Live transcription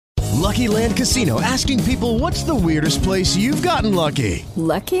Lucky Land Casino, asking people, what's the weirdest place you've gotten lucky?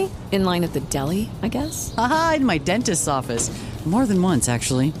 Lucky? In line at the deli, I guess? Aha, in my dentist's office. More than once,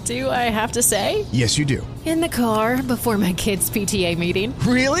 actually. Do I have to say? Yes, you do. In the car before my kids' PTA meeting.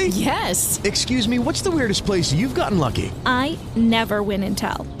 Really? Yes. Excuse me, what's the weirdest place you've gotten lucky? I never win and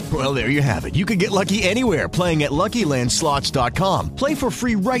tell. Well, there you have it. You can get lucky anywhere, playing at LuckyLandSlots.com. Play for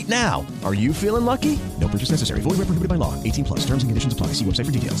free right now. Are you feeling lucky? No purchase necessary. Void where prohibited by law. 18 plus. Terms and conditions apply. See website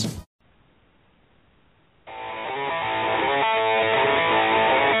for details.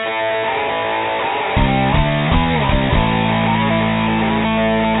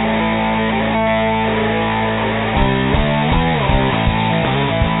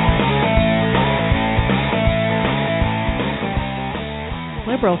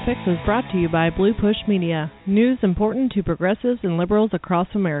 Liberal Fix is brought to you by Blue Push Media. News important to progressives and liberals across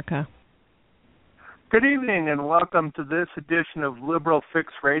America. Good evening and welcome to this edition of Liberal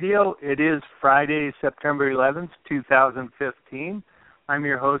Fix Radio. It is Friday, September 11th, 2015. I'm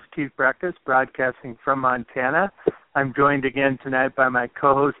your host, Keith Breckus, broadcasting from Montana. I'm joined again tonight by my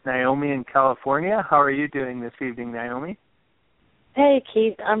co-host, Naomi, in California. How are you doing this evening, Naomi? Hey,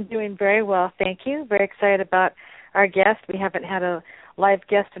 Keith. I'm doing very well, thank you. Very excited about our guest. We haven't had a live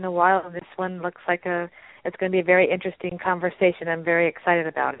guest in a while, and this one looks like it's going to be a very interesting conversation. I'm very excited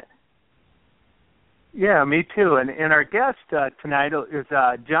about it. Yeah, me too. And our guest tonight is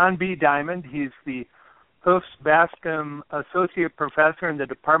John B. Diamond. He's the Hoops Bascom Associate Professor in the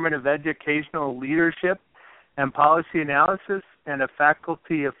Department of Educational Leadership and Policy Analysis and a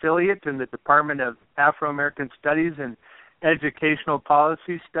faculty affiliate in the Department of Afro-American Studies and Educational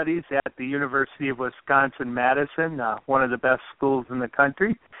Policy Studies at the University of Wisconsin-Madison, one of the best schools in the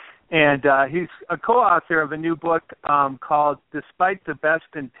country. And he's a co-author of a new book called Despite the Best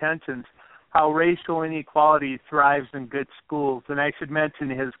Intentions, How Racial Inequality Thrives in Good Schools. And I should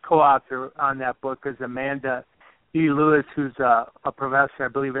mention his co-author on that book is Amanda E. Lewis, who's a professor, I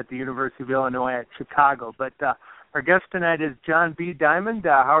believe, at the University of Illinois at Chicago. But our guest tonight is John B. Diamond.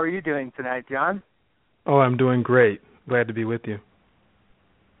 How are you doing tonight, John? Oh, I'm doing great. Glad to be with you.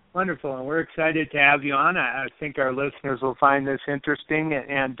 Wonderful, and we're excited to have you on. I think our listeners will find this interesting.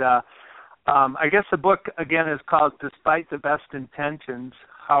 And I guess the book, again, is called Despite the Best Intentions,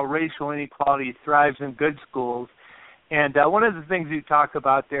 How Racial Inequality Thrives in Good Schools. And one of the things you talk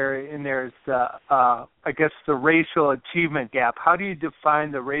about there is, I guess, the racial achievement gap. How do you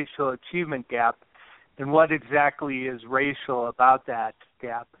define the racial achievement gap, and what exactly is racial about that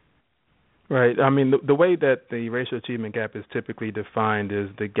gap? Right. I mean, the way that the racial achievement gap is typically defined is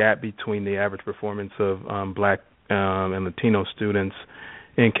the gap between the average performance of Black and Latino students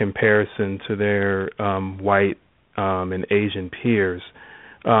in comparison to their white and Asian peers.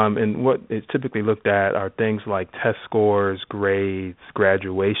 And what is typically looked at are things like test scores, grades,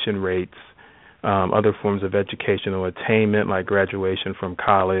 graduation rates, other forms of educational attainment like graduation from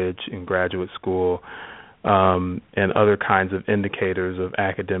college and graduate school, and other kinds of indicators of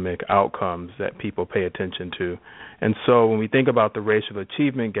academic outcomes that people pay attention to. And so when we think about the racial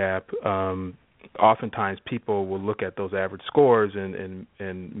achievement gap, oftentimes people will look at those average scores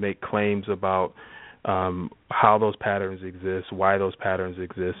and make claims about how those patterns exist, why those patterns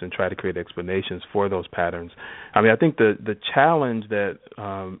exist, and try to create explanations for those patterns. I mean, I think the challenge that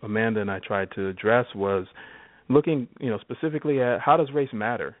Amanda and I tried to address was looking, specifically at how does race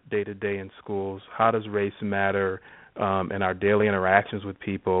matter day to day in schools? How does race matter in our daily interactions with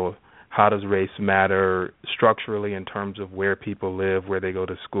people? How does race matter structurally in terms of where people live, where they go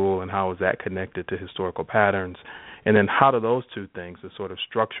to school, and how is that connected to historical patterns? And then how do those two things, the sort of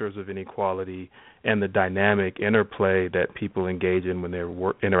structures of inequality and the dynamic interplay that people engage in when they're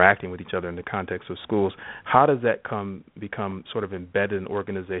interacting with each other in the context of schools, how does that become sort of embedded in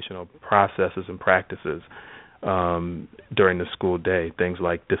organizational processes and practices during the school day, things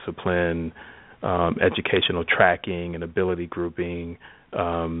like discipline, educational tracking and ability grouping,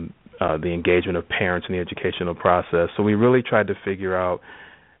 the engagement of parents in the educational process. So we really tried to figure out,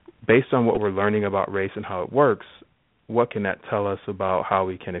 based on what we're learning about race and how it works, what can that tell us about how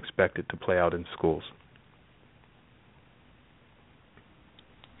we can expect it to play out in schools?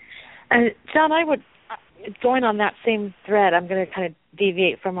 John, going on that same thread, I'm going to kind of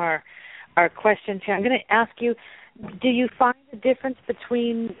deviate from our questions here. I'm going to ask you, do you find a difference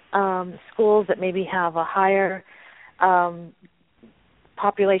between schools that maybe have a higher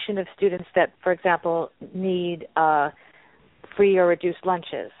population of students that, for example, need free or reduced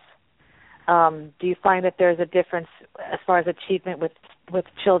lunches? Do you find that there's a difference as far as achievement with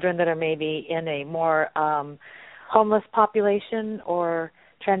children that are maybe in a more homeless population or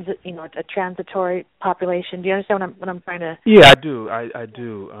a transitory population? Do you understand what I'm trying to? Yeah, I do. I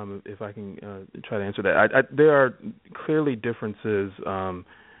do. If I can try to answer that, there are clearly differences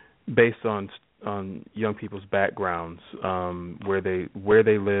based on young people's backgrounds, where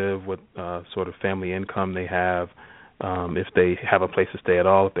they live, what sort of family income they have, if they have a place to stay at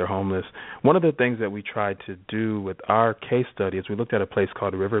all, if they're homeless. One of the things that we tried to do with our case study is we looked at a place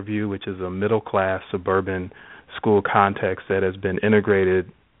called Riverview, which is a middle-class suburban school context that has been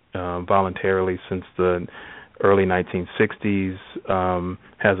integrated voluntarily since the early 1960s,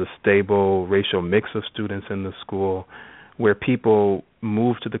 has a stable racial mix of students in the school, where people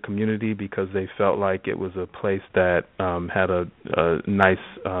moved to the community because they felt like it was a place that had a nice,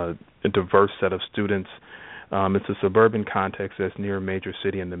 diverse set of students. It's a suburban context that's near a major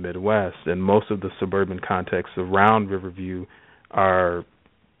city in the Midwest, and most of the suburban contexts around Riverview are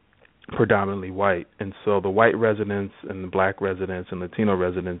predominantly white. And so the white residents and the black residents and Latino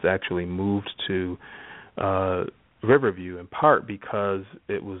residents actually moved to Riverview, in part because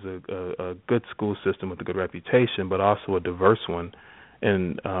it was a good school system with a good reputation, but also a diverse one.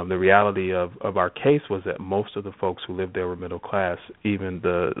 And the reality of our case was that most of the folks who lived there were middle class, even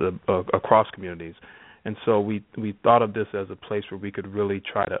the across communities. And so we thought of this as a place where we could really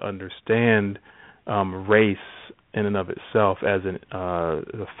try to understand race in and of itself as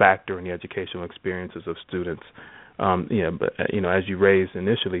a factor in the educational experiences of students. But as you raised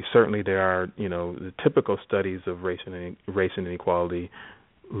initially, certainly there are the typical studies of race and inequality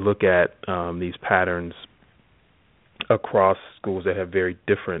look at these patterns across schools that have very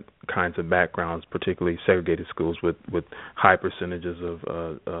different kinds of backgrounds, particularly segregated schools with high percentages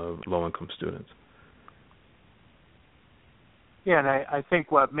of low-income students. Yeah, and I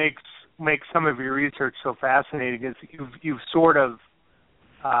think what makes some of your research so fascinating is you've sort of,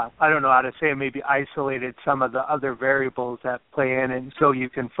 I don't know how to say it, maybe isolated some of the other variables that play in, and so you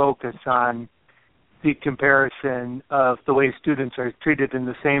can focus on the comparison of the way students are treated in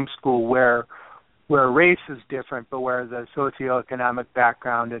the same school where race is different, but where the socioeconomic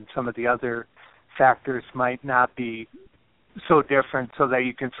background and some of the other factors might not be so different, so that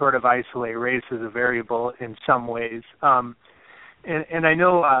you can sort of isolate race as a variable in some ways. And I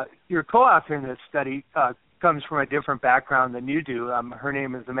know your co-author in this study comes from a different background than you do. Her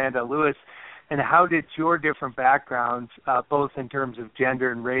name is Amanda Lewis. And how did your different backgrounds, both in terms of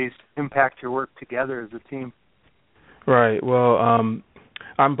gender and race, impact your work together as a team? Right. Well,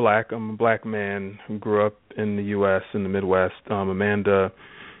 I'm black. I'm a black man who grew up in the U.S., in the Midwest. Amanda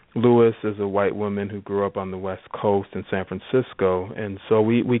Lewis is a white woman who grew up on the West Coast in San Francisco. And so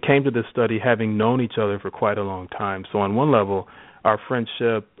we came to this study having known each other for quite a long time. So on one level, our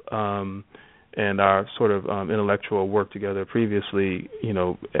friendship and our sort of intellectual work together previously,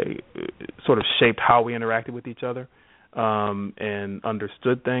 sort of shaped how we interacted with each other and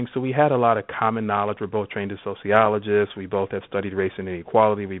understood things. So we had a lot of common knowledge. We're both trained as sociologists. We both have studied race and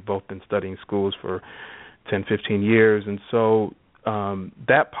inequality. We've both been studying schools for 10, 15 years. And so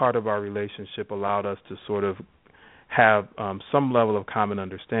that part of our relationship allowed us to sort of have some level of common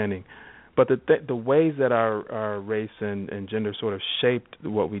understanding. But the ways that our race and gender sort of shaped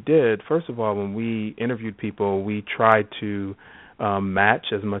what we did, first of all, when we interviewed people, we tried to match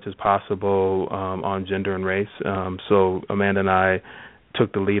as much as possible on gender and race. So Amanda and I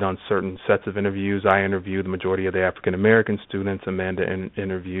took the lead on certain sets of interviews. I interviewed the majority of the African-American students. Amanda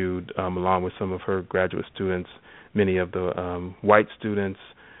interviewed, along with some of her graduate students, many of the white students.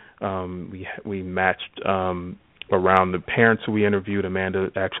 We matched around the parents who we interviewed. Amanda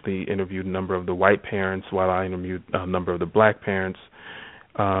actually interviewed a number of the white parents, while I interviewed a number of the black parents.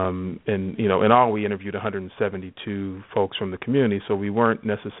 And in all, we interviewed 172 folks from the community. So we weren't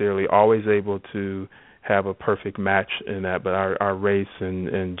necessarily always able to have a perfect match in that, but our race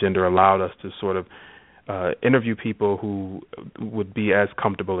and gender allowed us to sort of interview people who would be as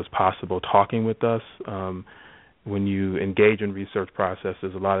comfortable as possible talking with us. When you engage in research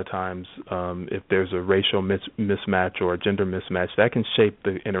processes, a lot of times if there's a racial mismatch or a gender mismatch, that can shape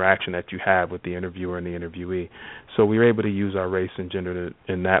the interaction that you have with the interviewer and the interviewee. So we were able to use our race and gender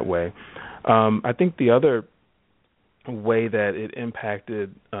in that way. I think the other way that it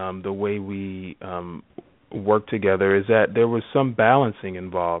impacted the way we work together is that there was some balancing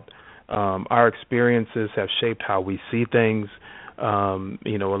involved. Our experiences have shaped how we see things.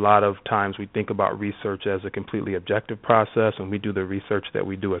 A lot of times we think about research as a completely objective process, and we do the research that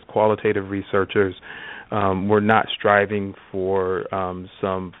we do as qualitative researchers. We're not striving for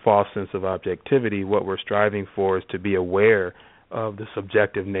some false sense of objectivity. What we're striving for is to be aware of the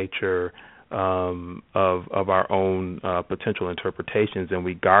subjective nature of our own potential interpretations, and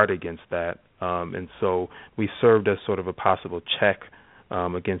we guard against that. And so we served as sort of a possible check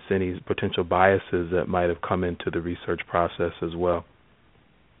against any potential biases that might have come into the research process as well.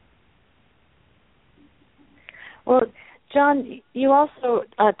 Well, John, you also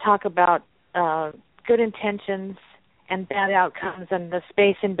talk about good intentions and bad outcomes and the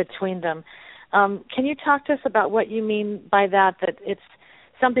space in between them. Can you talk to us about what you mean by that it's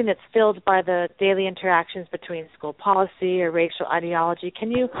something that's filled by the daily interactions between school policy or racial ideology?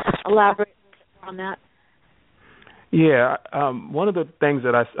 Can you elaborate on that? Yeah, one of the things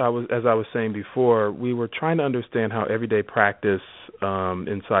that I was saying before, we were trying to understand how everyday practice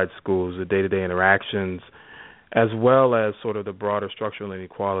inside schools, the day-to-day interactions, as well as sort of the broader structural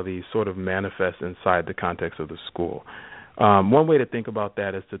inequalities sort of manifest inside the context of the school. One way to think about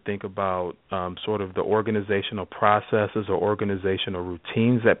that is to think about sort of the organizational processes or organizational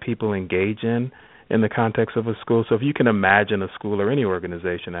routines that people engage in the context of a school. So if you can imagine a school or any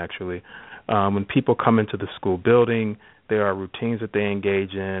organization, actually, when people come into the school building, there are routines that they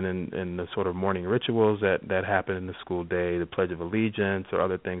engage in and the sort of morning rituals that happen in the school day, the Pledge of Allegiance or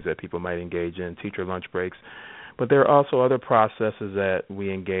other things that people might engage in, teacher lunch breaks. But there are also other processes that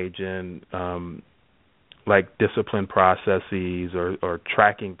we engage in, like discipline processes or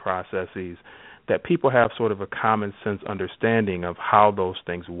tracking processes, that people have sort of a common sense understanding of how those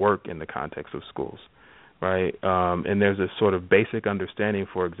things work in the context of schools, right? And there's a sort of basic understanding,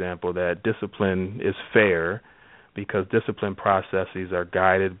 for example, that discipline is fair because discipline processes are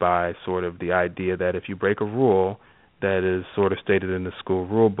guided by sort of the idea that if you break a rule that is sort of stated in the school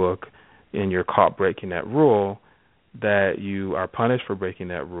rule book and you're caught breaking that rule, that you are punished for breaking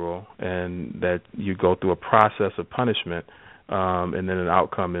that rule and that you go through a process of punishment and then an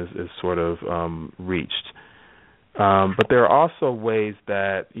outcome is sort of reached. But there are also ways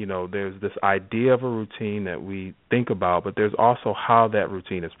that, there's this idea of a routine that we think about, but there's also how that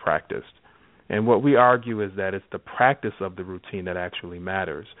routine is practiced. And what we argue is that it's the practice of the routine that actually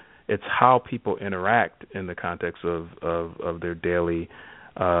matters. It's how people interact in the context of their daily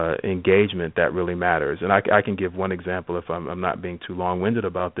engagement that really matters. And I can give one example if I'm not being too long-winded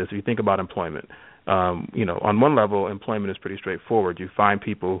about this. If you think about employment, on one level, employment is pretty straightforward. You find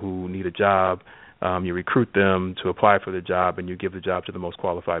people who need a job, you recruit them to apply for the job, and you give the job to the most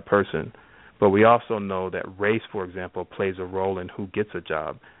qualified person. But we also know that race, for example, plays a role in who gets a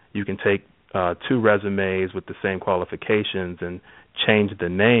job. You can take two resumes with the same qualifications and change the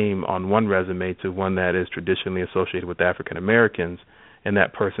name on one resume to one that is traditionally associated with African Americans, and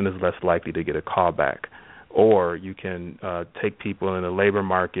that person is less likely to get a call back. Or you can take people in the labor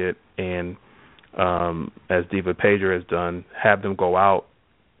market and, as Diva Pager has done, have them go out,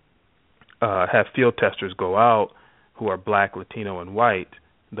 have field testers go out who are black, Latino, and white.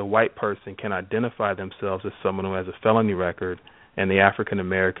 The white person can identify themselves as someone who has a felony record, and the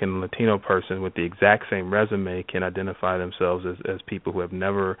African-American Latino person with the exact same resume can identify themselves as people who have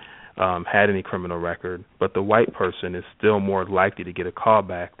never had any criminal record, but the white person is still more likely to get a call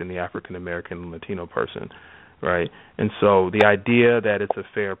back than the African-American Latino person, right? And so the idea that it's a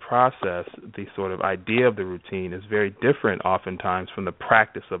fair process, the sort of idea of the routine is very different oftentimes from the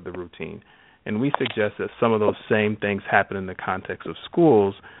practice of the routine. And we suggest that some of those same things happen in the context of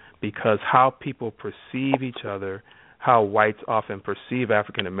schools because how people perceive each other, how whites often perceive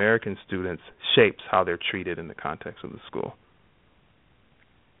African-American students shapes how they're treated in the context of the school.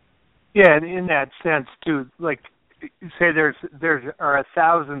 Yeah, and in that sense, too, like you say, there are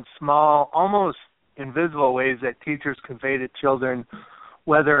 1,000 small, almost invisible ways that teachers convey to children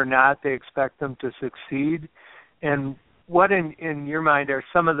whether or not they expect them to succeed. And what, in your mind, are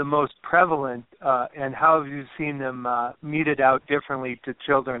some of the most prevalent, and how have you seen them meted out differently to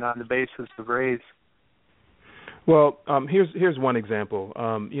children on the basis of race? Well, here's one example.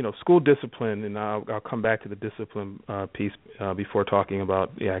 School discipline, and I'll come back to the discipline piece before talking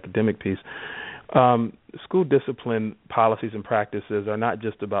about the academic piece. School discipline policies and practices are not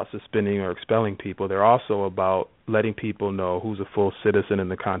just about suspending or expelling people. They're also about letting people know who's a full citizen in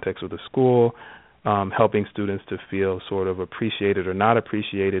the context of the school, helping students to feel sort of appreciated or not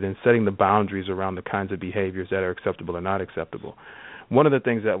appreciated, and setting the boundaries around the kinds of behaviors that are acceptable or not acceptable. One of the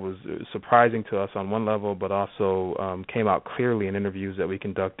things that was surprising to us on one level, but also came out clearly in interviews that we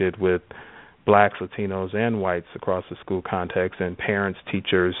conducted with blacks, Latinos, and whites across the school context, and parents,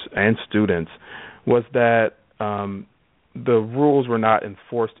 teachers, and students, was that the rules were not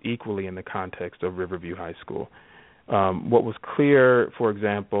enforced equally in the context of Riverview High School. What was clear, for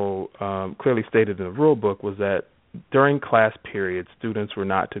example, clearly stated in the rule book was that during class periods, students were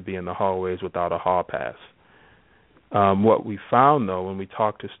not to be in the hallways without a hall pass. What we found, though, when we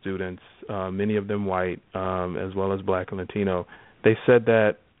talked to students, many of them white, as well as black and Latino, they said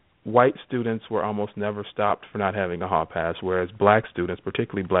that white students were almost never stopped for not having a hall pass, whereas black students,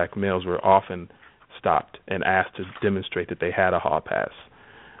 particularly black males, were often stopped and asked to demonstrate that they had a hall pass.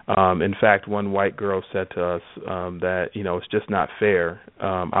 In fact, one white girl said to us that, it's just not fair.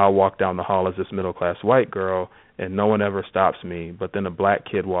 I'll walk down the hall as this middle-class white girl, and no one ever stops me, but then a black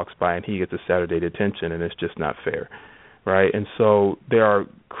kid walks by and he gets a Saturday detention, and it's just not fair, right? And so there are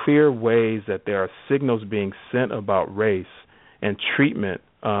clear ways that there are signals being sent about race and treatment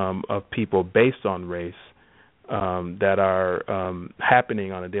of people based on race that are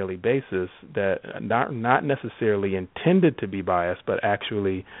happening on a daily basis that not necessarily intended to be biased, but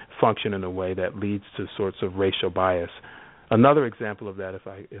actually function in a way that leads to sorts of racial bias. Another example of that,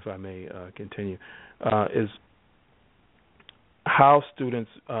 if I may continue, is how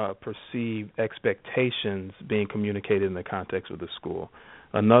students perceive expectations being communicated in the context of the school.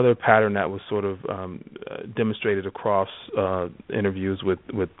 Another pattern that was sort of demonstrated across interviews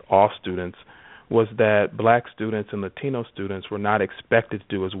with all students was that black students and Latino students were not expected to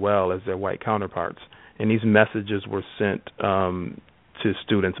do as well as their white counterparts. And these messages were sent to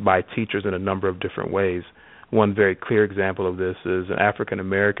students by teachers in a number of different ways. One very clear example of this is an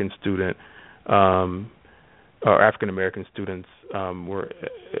African-American student, or African-American students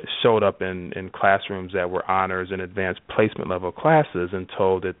showed up in classrooms that were honors and advanced placement level classes and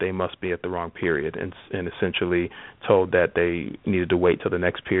told that they must be at the wrong period and essentially told that they needed to wait till the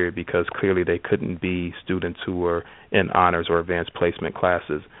next period because clearly they couldn't be students who were in honors or advanced placement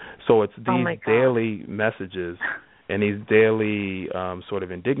classes. So it's these daily messages and these daily sort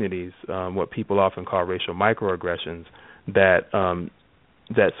of indignities, what people often call racial microaggressions, that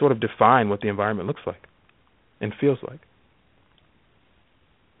sort of define what the environment looks like and feels like.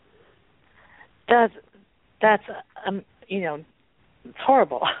 That's it's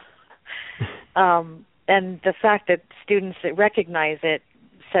horrible. And the fact that students that recognize it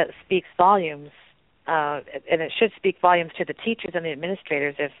speaks volumes, and it should speak volumes to the teachers and the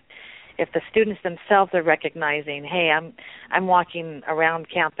administrators if the students themselves are recognizing, hey, I'm walking around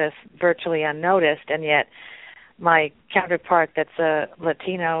campus virtually unnoticed, and yet my counterpart that's a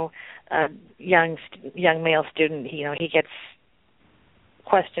Latino young male student, he gets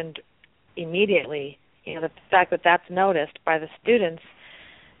questioned immediately. The fact that that's noticed by the students,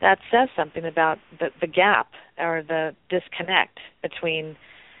 that says something about the gap or the disconnect between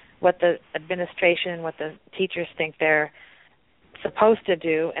what the administration, what the teachers think they're supposed to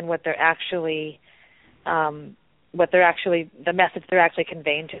do, and what they're actually the message they're actually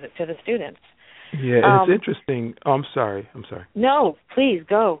conveying to the students. Yeah, and it's interesting. Oh, I'm sorry. No, please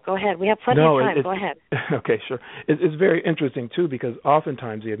go ahead. We have plenty of time. Go ahead. Okay, sure. It's very interesting too because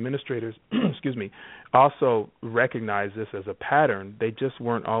oftentimes the administrators, also recognize this as a pattern. They just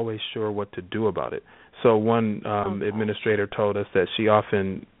weren't always sure what to do about it. So one administrator told us that she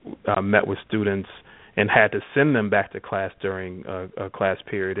often met with students and had to send them back to class during a class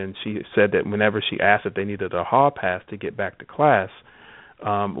period, and she said that whenever she asked if they needed a hall pass to get back to class,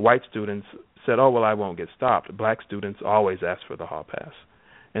 white students said, oh, well, I won't get stopped. Black students always ask for the hall pass.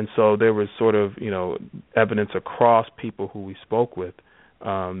 And so there was sort of, evidence across people who we spoke with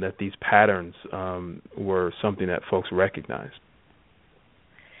that these patterns were something that folks recognized.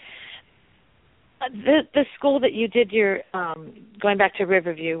 The school that you did your, going back to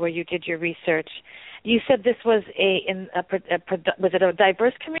Riverview where you did your research, you said this was was it a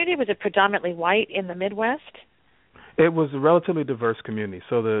diverse community? Was it predominantly white in the Midwest? It was a relatively diverse community.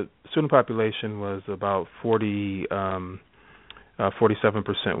 So the student population was about 47%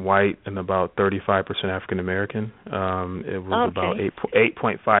 white and about 35% African American. It was about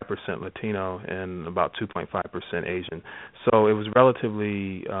 8.5% Latino and about 2.5% Asian. So it was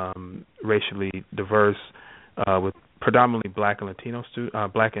relatively racially diverse with predominantly black and Latino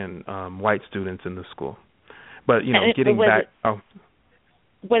black and white students in the school. But getting back.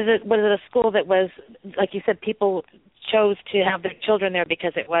 Was it a school that was, like you said, people chose to have their children there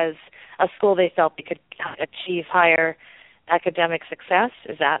because it was a school they felt they could achieve higher academic success?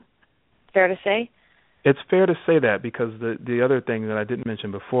 Is that fair to say? It's fair to say that because the other thing that I didn't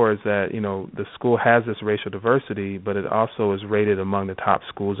mention before is that, the school has this racial diversity, but it also is rated among the top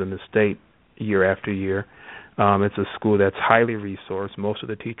schools in the state year after year. It's a school that's highly resourced. Most of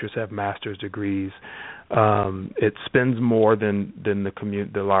the teachers have master's degrees. It spends more than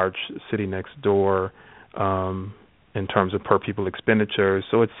the large city next door in terms of per pupil expenditures.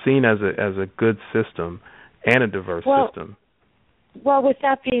 So it's seen as a good system and a diverse system. Well, with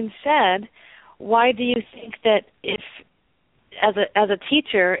that being said, why do you think that if, as a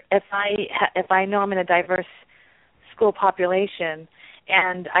teacher, if I know I'm in a diverse school population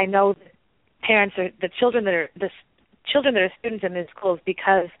and I know that parents are the children that are students in these schools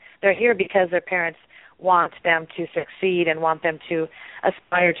because They're here because their parents want them to succeed and want them to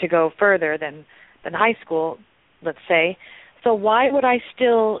aspire to go further than high school, let's say. So why would I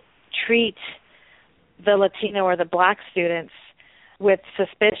still treat the Latino or the black students with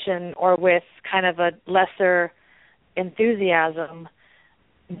suspicion or with kind of a lesser enthusiasm,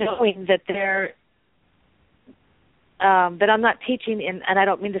 knowing that they're that I'm not teaching in, and I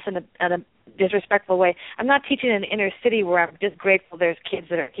don't mean this in a disrespectful way, I'm not teaching in an inner city where I'm just grateful there's kids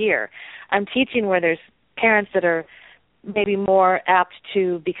that are here. I'm teaching where there's parents that are maybe more apt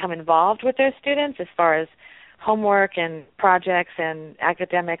to become involved with their students as far as homework and projects and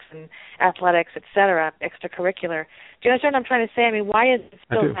academics and athletics, et cetera, extracurricular. Do you understand what I'm trying to say? I mean, why is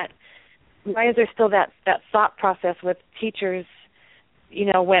there still that thought process with teachers,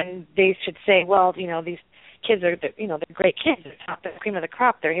 when they should say, well, these kids are, they're great kids, they're top, the cream of the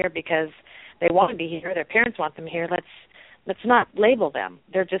crop, they're here because they want to be here, their parents want them here. Let's not label them.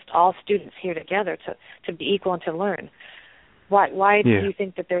 They're just all students here together to be equal and to learn. Why do you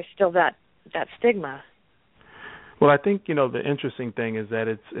think that there's still that stigma? Well, I think, the interesting thing is that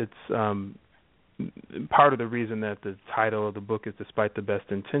it's part of the reason that the title of the book is Despite the Best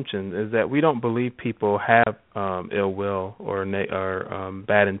Intentions is that we don't believe people have ill will or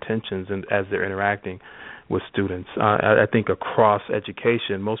bad intentions as they're interacting with students. I think across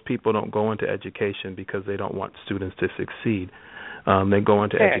education, most people don't go into education because they don't want students to succeed. They go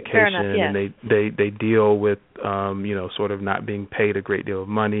into education enough, and they deal with sort of not being paid a great deal of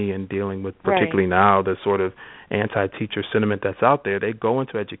money and dealing with particularly now the sort of anti-teacher sentiment that's out there. They go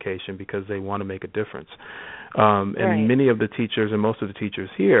into education because they want to make a difference. And many of the teachers and most of the teachers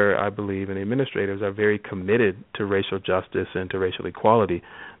here, I believe, and the administrators are very committed to racial justice and to racial equality.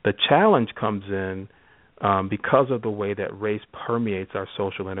 The challenge comes in because of the way that race permeates our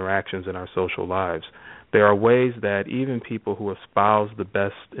social interactions and our social lives. There are ways that even people who espouse the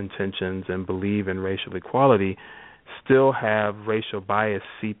best intentions and believe in racial equality still have racial bias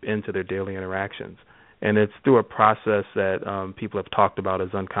seep into their daily interactions. And it's through a process that people have talked about as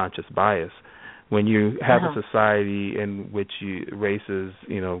unconscious bias. When you have a society in which race is,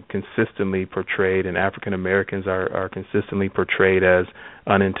 consistently portrayed, and African Americans are consistently portrayed as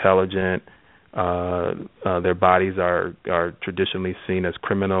unintelligent, their bodies are traditionally seen as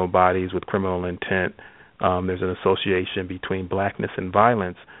criminal bodies with criminal intent. There's an association between blackness and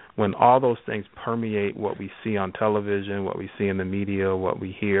violence. When all those things permeate what we see on television, what we see in the media, what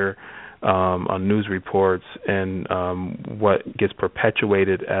we hear on news reports, and what gets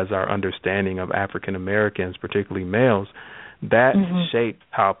perpetuated as our understanding of African Americans, particularly males, that shapes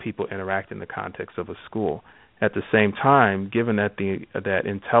how people interact in the context of a school. At the same time, given that that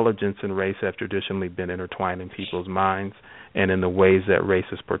intelligence and race have traditionally been intertwined in people's minds and in the ways that race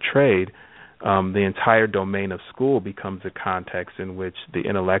is portrayed, the entire domain of school becomes a context in which the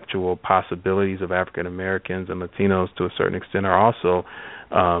intellectual possibilities of African Americans and Latinos, to a certain extent, are also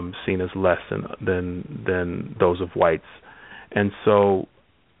seen as less than those of whites. And so,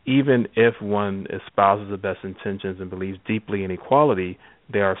 even if one espouses the best intentions and believes deeply in equality,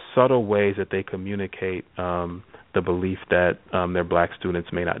 there are subtle ways that they communicate the belief that their black students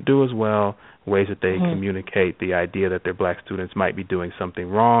may not do as well, ways that they communicate the idea that their black students might be doing something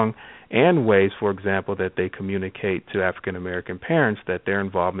wrong, and ways, for example, that they communicate to African American parents that their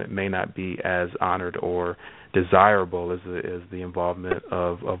involvement may not be as honored or desirable as the involvement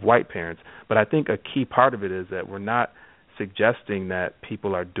of white parents. But I think a key part of it is that we're not suggesting that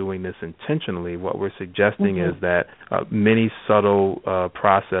people are doing this intentionally. What we're suggesting is that many subtle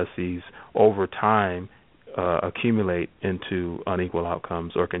processes over time accumulate into unequal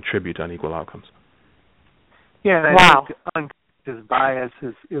outcomes or contribute to unequal outcomes. Yeah, and I think unconscious bias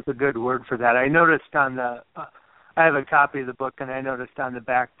is a good word for that. I noticed I have a copy of the book, and I noticed on the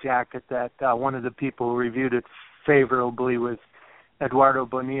back jacket that one of the people who reviewed it favorably was Eduardo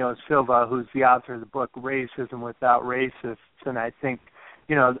Bonillo Silva, who's the author of the book Racism Without Racists, and I think,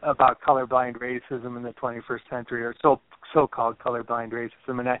 about colorblind racism in the 21st century, or so-called colorblind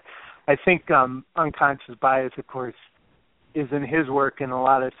racism. And I think unconscious bias, of course, is in his work and a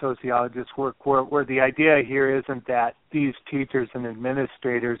lot of sociologists' work where the idea here isn't that these teachers and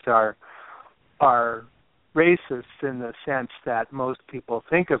administrators are racist in the sense that most people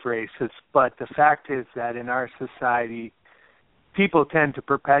think of racists, but the fact is that in our society, people tend to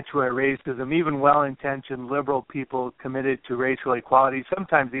perpetuate racism, even well-intentioned liberal people committed to racial equality,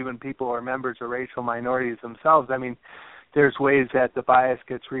 sometimes even people who are members of racial minorities themselves. I mean, there's ways that the bias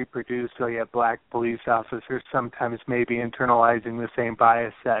gets reproduced. So you have black police officers sometimes maybe internalizing the same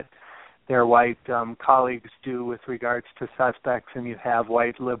bias that their white colleagues do with regards to suspects, and you have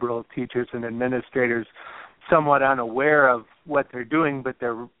white liberal teachers and administrators somewhat unaware of what they're doing, but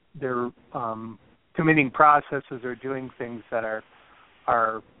they're committing processes or doing things that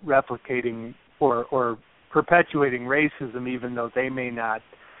are replicating or perpetuating racism, even though they may not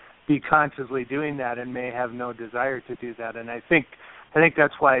be consciously doing that and may have no desire to do that. And I think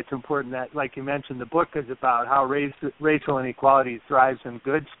that's why it's important that, like you mentioned, the book is about how racial inequality thrives in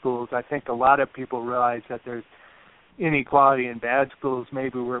good schools. I think a lot of people realize that there's inequality in bad schools,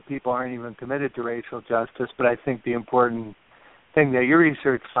 maybe where people aren't even committed to racial justice. But I think the important thing that your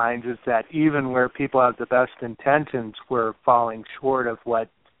research finds is that even where people have the best intentions, we're falling short of what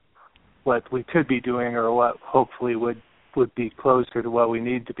we could be doing, or what hopefully would be closer to what we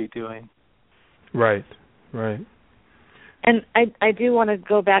need to be doing. Right. And I do want to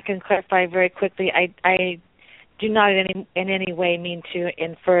go back and clarify very quickly. I do not in any way mean to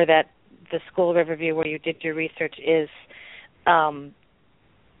infer that the school of Riverview where you did your research is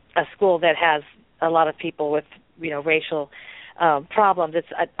a school that has a lot of people with racial problems.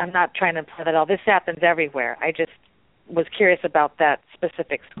 I'm not trying to imply that at all. This happens everywhere. I just was curious about that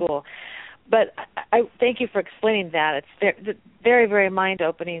specific school. But I thank you for explaining that. It's very, very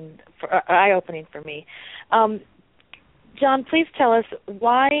eye-opening for me. John, please tell us,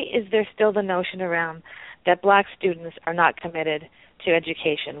 why is there still the notion around that black students are not committed to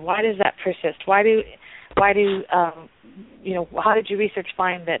education? Why does that persist? How did your research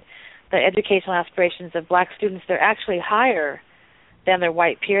find that the educational aspirations of black students, they're actually higher than their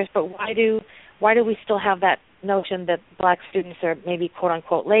white peers, but why do we still have that notion that black students are maybe quote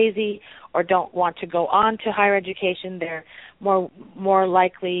unquote lazy or don't want to go on to higher education? They're more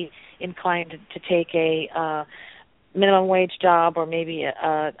likely inclined to take a minimum wage job, or maybe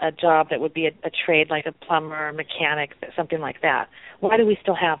a job that would be a trade like a plumber or mechanic, something like that. Why do we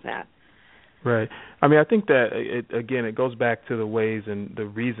still have that? Right. I mean, I think that, it goes back to the ways and the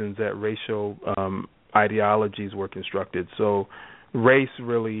reasons that racial ideologies were constructed. So race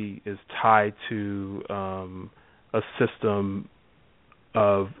really is tied to a system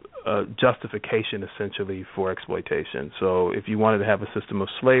of justification, essentially, for exploitation. So if you wanted to have a system of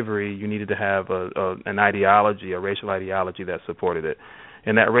slavery, you needed to have an ideology, a racial ideology that supported it.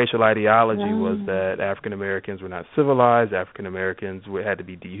 And that racial ideology was that African Americans were not civilized, African Americans had to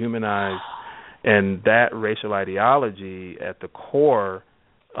be dehumanized, and that racial ideology at the core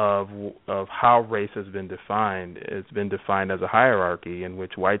of how race has been defined, it's been defined as a hierarchy in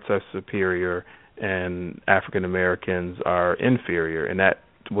which whites are superior and African Americans are inferior, and that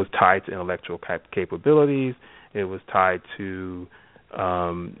was tied to intellectual capabilities. It was tied to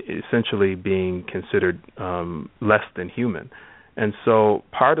essentially being considered less than human. And so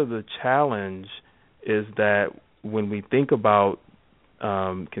part of the challenge is that when we think about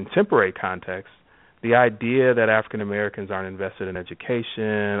contemporary context, the idea that African Americans aren't invested in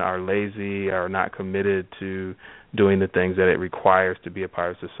education, are lazy, are not committed to doing the things that it requires to be a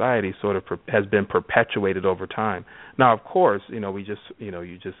part of society sort of has been perpetuated over time. Now, of course,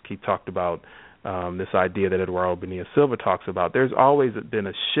 you just keep talked about this idea that Eduardo Bonilla Silva talks about. There's always been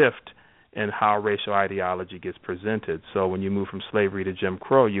a shift in how racial ideology gets presented. So when you move from slavery to Jim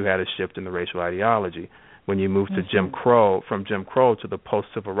Crow, you had a shift in the racial ideology. When you moved to Jim Crow to the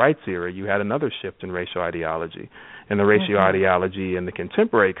post-civil rights era, you had another shift in racial ideology. And the racial ideology in the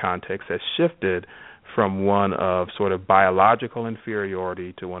contemporary context has shifted from one of sort of biological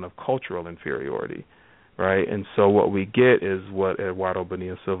inferiority to one of cultural inferiority, right? And so what we get is what Eduardo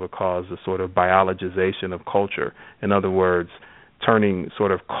Bonilla Silva calls the sort of biologization of culture. In other words, turning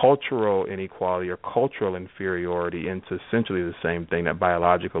sort of cultural inequality or cultural inferiority into essentially the same thing that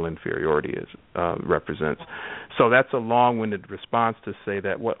biological inferiority represents. So that's a long-winded response to say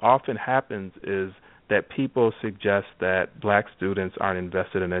that what often happens is that people suggest that black students aren't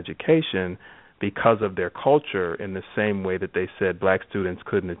invested in education because of their culture in the same way that they said black students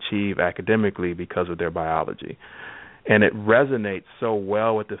couldn't achieve academically because of their biology. And it resonates so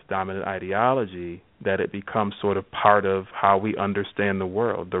well with this dominant ideology that it becomes sort of part of how we understand the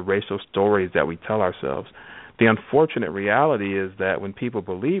world, the racial stories that we tell ourselves. The unfortunate reality is that when people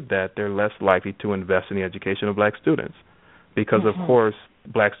believe that, they're less likely to invest in the education of black students because, of course,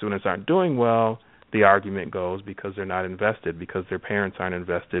 black students aren't doing well. The argument goes because they're not invested, because their parents aren't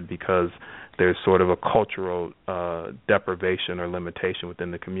invested, because there's sort of a cultural deprivation or limitation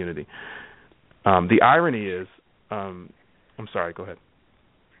within the community. The irony is, I'm sorry, go ahead.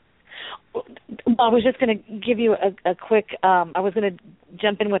 Well, I was just going to give you a quick, I was going to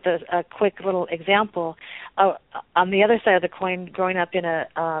jump in with a quick little example. On the other side of the coin, growing up in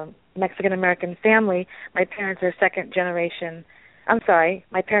a Mexican-American family, my parents are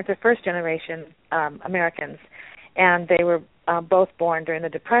first-generation Americans, and they were both born during the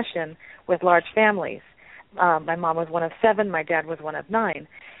Depression with large families. My mom was one of 7, my dad was one of 9.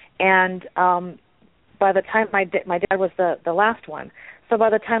 And by the time my dad was the last one, so by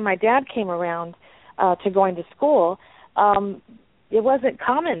the time my dad came around to going to school, it wasn't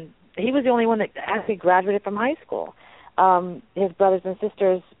common. He was the only one that actually graduated from high school. His brothers and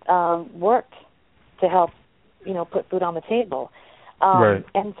sisters worked to help, put food on the table. Right.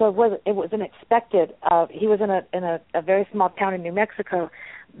 And so it wasn't expected. He was in a very small town in New Mexico.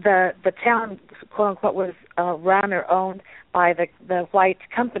 The town, quote unquote, was run or owned by the white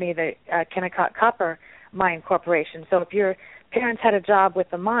company, the Kennecott Copper Mine Corporation. So if your parents had a job with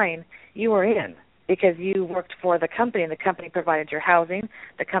the mine, you were in because you worked for the company, and the company provided your housing.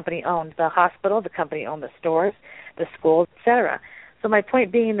 The company owned the hospital. The company owned the stores, the schools, etc. So my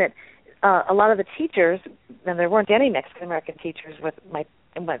point being that a lot of the teachers, and there weren't any Mexican American teachers with the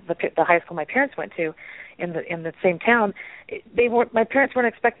high school my parents went to in the same town. My parents weren't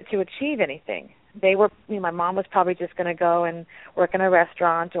expected to achieve anything. They were, my mom was probably just going to go and work in a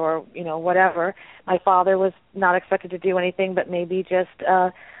restaurant or whatever. My father was not expected to do anything, but maybe just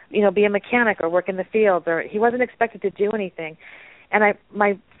be a mechanic or work in the fields, or he wasn't expected to do anything. And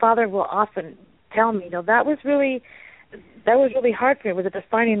my father will often tell me, that was really hard for me. It was a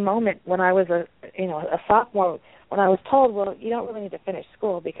defining moment when I was a sophomore, when I was told, well, you don't really need to finish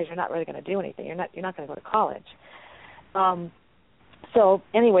school because you're not really going to do anything. You're not going to go to college. So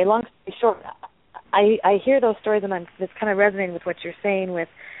anyway, long story short, I hear those stories, and it's kind of resonating with what you're saying with,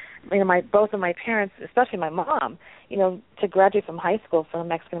 both of my parents, especially my mom, to graduate from high school from a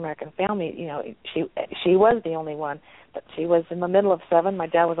Mexican American family, she was the only one. But she was in the middle of 7. My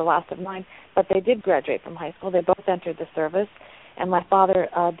dad was the last of 9, but they did graduate from high school. They both entered the service, and my father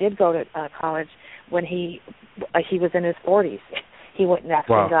did go to college when he was in his 40s. He went and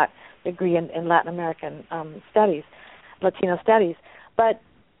actually got a degree in Latin American studies, Latino studies. But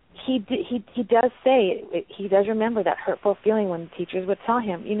he does say, he does remember that hurtful feeling when teachers would tell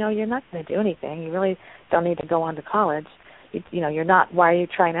him, you're not going to do anything. You really don't need to go on to college. You're not. Why are you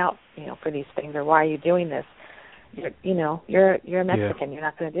trying out, for these things, or why are you doing this? You're a Mexican. You're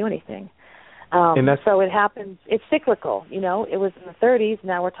not going to do anything. So it happens. It's cyclical. It was in the 30s.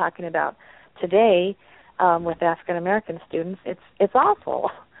 Now we're talking about today with African American students. It's awful.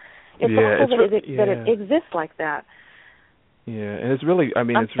 It's awful that it exists like that. Yeah, and it's really.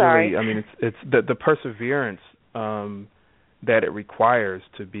 It's the perseverance that it requires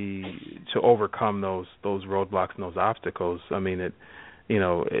to overcome those roadblocks and those obstacles. It's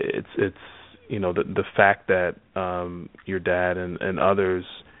the fact that your dad and others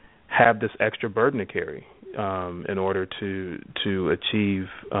have this extra burden to carry in order to achieve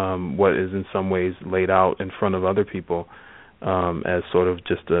what is in some ways laid out in front of other people as sort of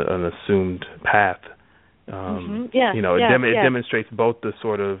just an assumed path. It demonstrates both the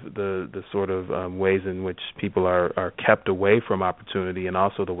sort of ways in which people are kept away from opportunity, and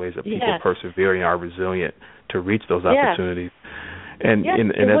also the ways that people persevere and are resilient to reach those opportunities. And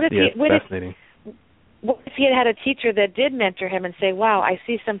that's fascinating. What if he had a teacher that did mentor him and say, "Wow, I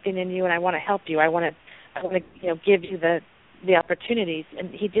see something in you, and I want to help you. I want to give you the opportunities."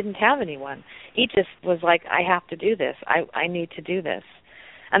 And he didn't have anyone. He just was like, "I have to do this. I need to do this."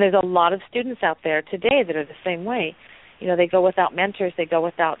 And there's a lot of students out there today that are the same way. They go without mentors. They go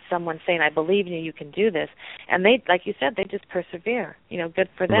without someone saying, "I believe in you. You can do this." And they, like you said, they just persevere. Good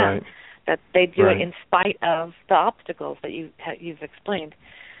for them. Right. That they do it in spite of the obstacles that you've explained.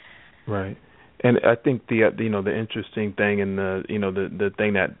 Right. And I think the interesting thing, and the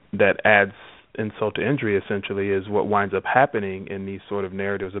thing that adds insult to injury essentially is what winds up happening in these sort of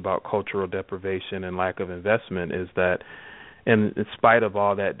narratives about cultural deprivation and lack of investment is that, and in spite of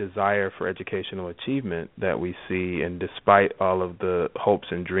all that desire for educational achievement that we see, and despite all of the hopes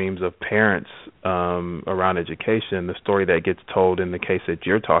and dreams of parents around education, the story that gets told in the case that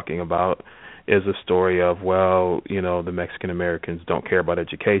you're talking about is a story of, the Mexican Americans don't care about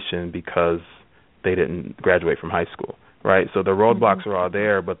education because they didn't graduate from high school, right? So the roadblocks are all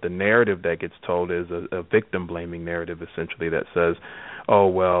there, but the narrative that gets told is a victim-blaming narrative, essentially, that says,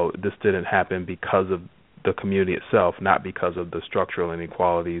 this didn't happen because of the community itself, not because of the structural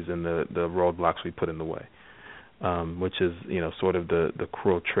inequalities and the roadblocks we put in the way, which is, sort of the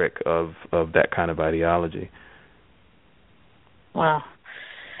cruel trick of that kind of ideology. Wow.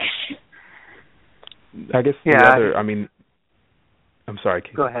 I guess I'm sorry,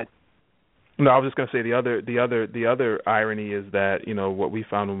 Keith. Go ahead. No, I was just going to say the other irony is that what we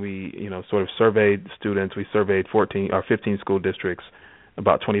found when we sort of surveyed students, we surveyed 15 school districts,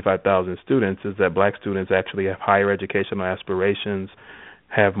 about 25,000 students, is that black students actually have higher educational aspirations,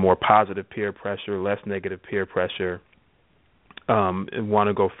 have more positive peer pressure, less negative peer pressure, and want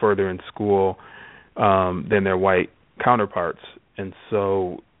to go further in school than their white counterparts. And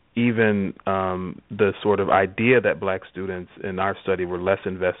so even the sort of idea that black students in our study were less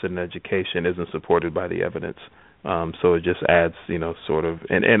invested in education isn't supported by the evidence. So it just adds, sort of,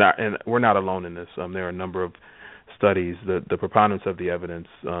 and we're not alone in this. There are a number of studies. The preponderance of the evidence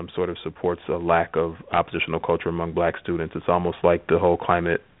sort of supports a lack of oppositional culture among black students. It's almost like the whole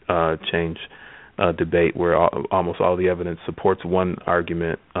climate change debate, where almost all the evidence supports one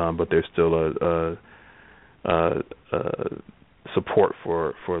argument, but there's still a support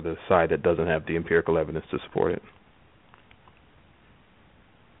for the side that doesn't have the empirical evidence to support it.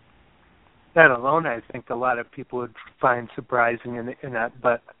 That alone, I think a lot of people would find surprising in that,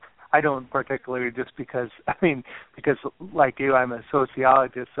 but I don't particularly, just because like you, I'm a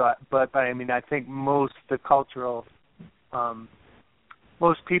sociologist, but I mean, I think most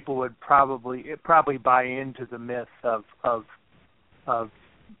people would probably buy into the myth of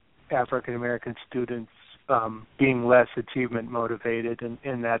African American students being less achievement motivated,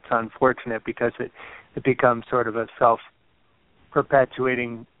 and that's unfortunate because it becomes sort of a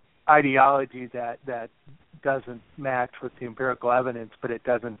self-perpetuating ideology that doesn't match with the empirical evidence, but it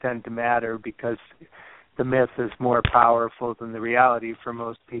doesn't tend to matter because the myth is more powerful than the reality for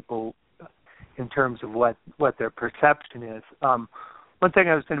most people in terms of what their perception is. One thing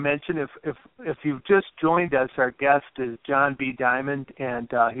I was going to mention, if you've just joined us, our guest is John B. Diamond, and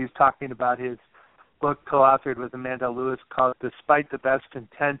he's talking about his book co-authored with Amanda Lewis called Despite the Best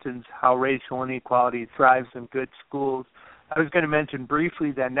Intentions, How Racial Inequality Thrives in Good Schools. I was going to mention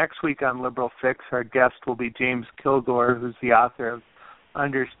briefly that next week on Liberal Fix, our guest will be James Kilgore, who's the author of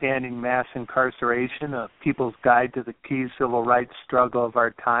Understanding Mass Incarceration, A People's Guide to the Key Civil Rights Struggle of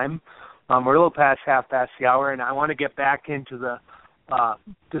Our Time. We're a little past the hour, and I want to get back into the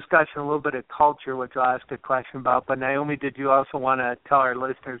discussion a little bit of culture, which I'll ask a question about. But Naomi, did you also want to tell our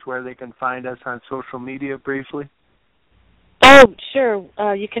listeners where they can find us on social media briefly? Oh, sure.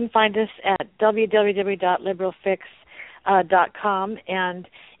 You can find us at www.liberalfix.com, and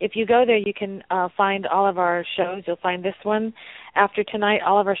if you go there, you can find all of our shows. You'll find this one after tonight.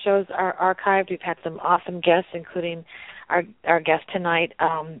 All of our shows are archived. We've had some awesome guests, including our guest tonight.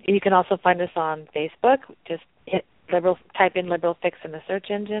 You can also find us on Facebook. Just type in Liberal Fix in the search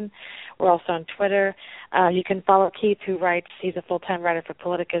engine. We're also on Twitter. You can follow Keith, who writes. He's a full-time writer for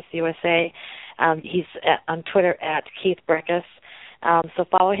Politicus USA. He's on Twitter at Keith Breckus. So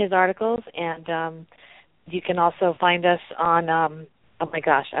follow his articles, and you can also find us on, oh my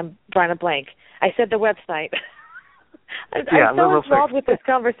gosh, I'm drawing a blank. I said the website. I'm so involved with this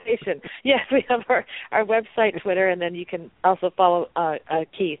conversation. Yes, we have our website, Twitter, and then you can also follow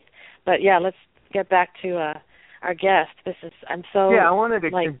Keith. But yeah, let's get back to our guest. I'm so I wanted to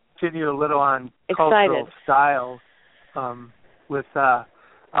continue a little on cultural styles with and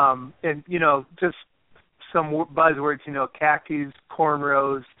just some buzzwords. Khakis,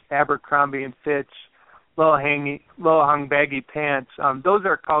 cornrows, Abercrombie and Fitch, low-hung baggy pants. Those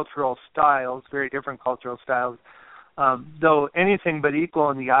are cultural styles, very different cultural styles. Though anything but equal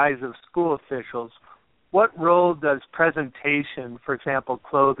in the eyes of school officials. What role does presentation, for example,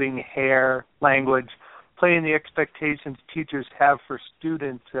 clothing, hair, language, play in the expectations teachers have for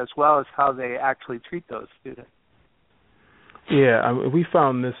students, as well as how they actually treat those students? Yeah, we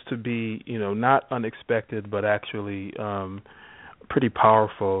found this to be, not unexpected, but actually pretty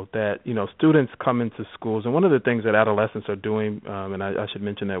powerful, that, students come into schools. And one of the things that adolescents are doing, and I should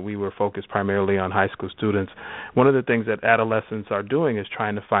mention that we were focused primarily on high school students, one of the things that adolescents are doing is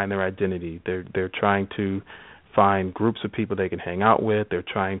trying to find their identity. They're trying to find groups of people they can hang out with. They're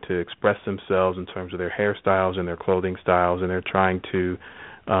trying to express themselves in terms of their hairstyles and their clothing styles, and they're trying to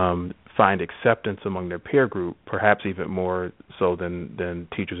find acceptance among their peer group, perhaps even more so than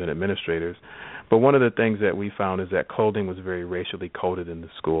teachers and administrators. But one of the things that we found is that clothing was very racially coded in the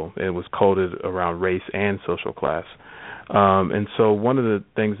school. It was coded around race and social class. And so one of the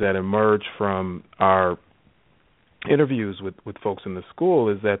things that emerged from our interviews with folks in the school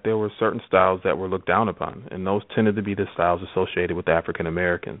is that there were certain styles that were looked down upon, and those tended to be the styles associated with African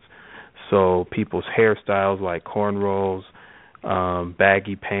Americans. So people's hairstyles like cornrows,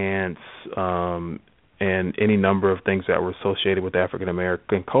 baggy pants, and any number of things that were associated with African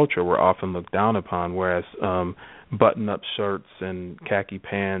American culture were often looked down upon, whereas button-up shirts and khaki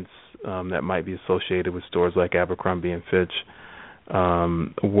pants that might be associated with stores like Abercrombie and Fitch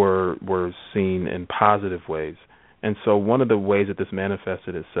were seen in positive ways. And so one of the ways that this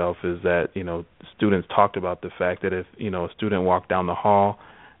manifested itself is that, students talked about the fact that if, a student walked down the hall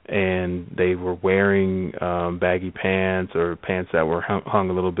and they were wearing baggy pants or pants that were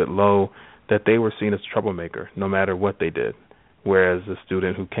hung a little bit low, that they were seen as a troublemaker no matter what they did. Whereas a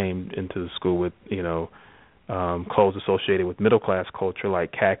student who came into the school with, clothes associated with middle-class culture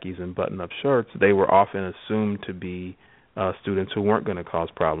like khakis and button-up shirts, they were often assumed to be students who weren't going to cause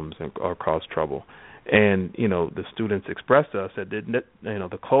problems or cause trouble. And, the students expressed to us that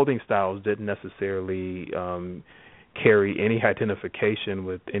the clothing styles didn't necessarily carry any identification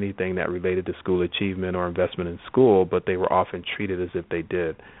with anything that related to school achievement or investment in school, but they were often treated as if they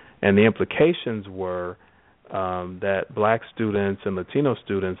did. And the implications were that black students and Latino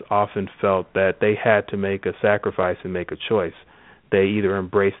students often felt that they had to make a sacrifice and make a choice. They either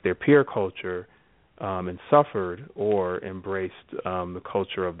embraced their peer culture and suffered, or embraced the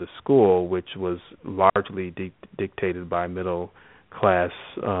culture of the school, which was largely dictated by middle-class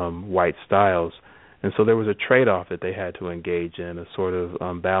white styles. And so there was a trade-off that they had to engage in, a sort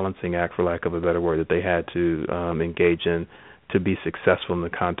of balancing act, for lack of a better word, that they had to engage in to be successful in the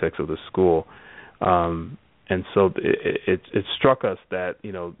context of the school. And so it struck us that,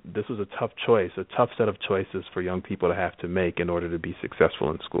 this was a tough choice, a tough set of choices for young people to have to make in order to be successful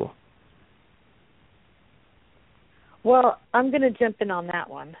in school. Well, I'm going to jump in on that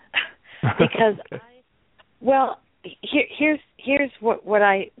one because here's what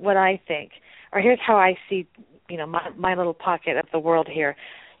I think, or here's how I see, my little pocket of the world here.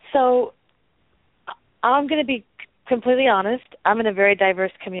 So I'm going to be completely honest. I'm in a very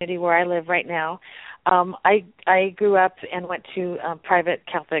diverse community where I live right now. I grew up and went to private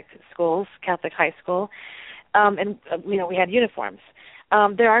Catholic schools, Catholic high school, and we had uniforms.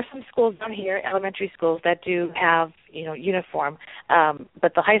 There are some schools down here, elementary schools, that do have, uniform,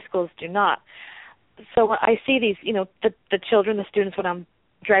 but the high schools do not. So I see these, the children, the students, when I'm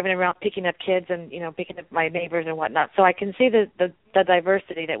driving around picking up kids and, picking up my neighbors and whatnot. So I can see the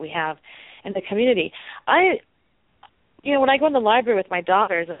diversity that we have in the community. When I go in the library with my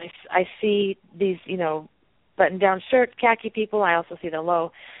daughters and I see these, button-down shirts, khaki people, I also see the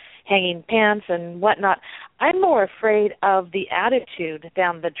low-hanging pants and whatnot. I'm more afraid of the attitude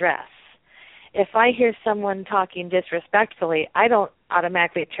than the dress. If I hear someone talking disrespectfully, I don't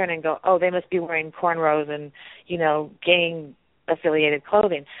automatically turn and go, oh, they must be wearing cornrows and, gang-affiliated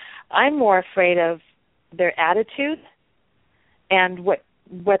clothing. I'm more afraid of their attitude and what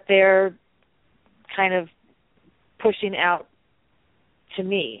they're kind of pushing out to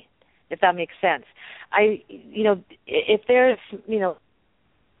me, if that makes sense. If there's, the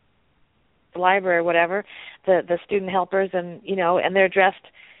library or whatever, the student helpers and, and they're dressed,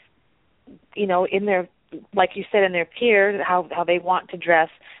 in their, like you said, in their peers, how they want to dress,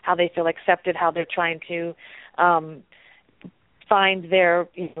 how they feel accepted, how they're trying to find their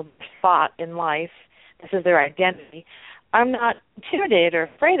spot in life. This is their identity. I'm not intimidated or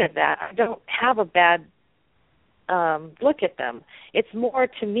afraid of that. I don't have a bad look at them. It's more,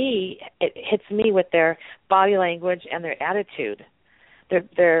 to me, it hits me with their body language and their attitude,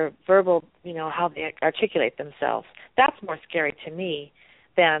 their verbal, how they articulate themselves. That's more scary to me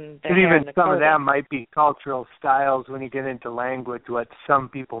than the hair and the some clothing. of that might be cultural styles. When you get into language, what some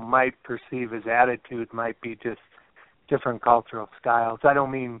people might perceive as attitude might be just different cultural styles. I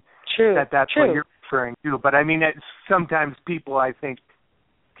don't mean that's what you're referring to, but I mean sometimes people, I think,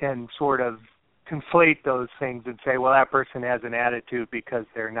 can sort of conflate those things and say, well, that person has an attitude because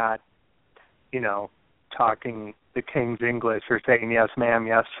they're not, talking the King's English or saying yes, ma'am,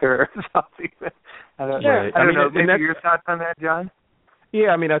 yes, sir, or something. I don't know. Maybe your thoughts on that, John?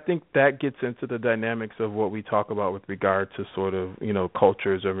 Yeah, I think that gets into the dynamics of what we talk about with regard to sort of,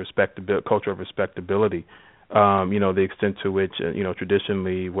 culture of respectability. The extent to which,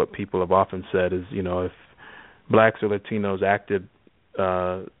 traditionally what people have often said is, if blacks or Latinos acted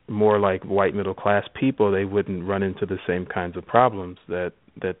more like white middle class people, they wouldn't run into the same kinds of problems that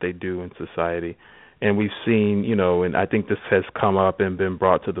they do in society. And we've seen, and I think this has come up and been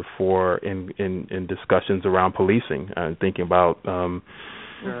brought to the fore in discussions around policing. I'm thinking about the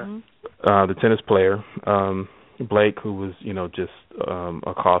tennis player Blake, who was just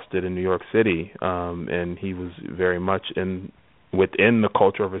accosted in New York City, and he was very much within the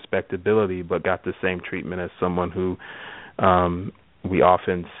culture of respectability, but got the same treatment as someone who we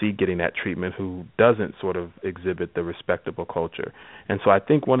often see getting that treatment who doesn't sort of exhibit the respectable culture. And so I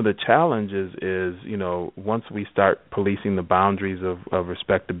think one of the challenges is, once we start policing the boundaries of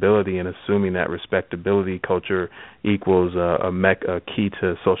respectability and assuming that respectability culture equals a key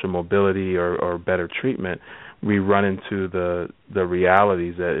to social mobility or better treatment, we run into the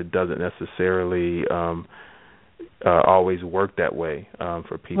realities that it doesn't necessarily always work that way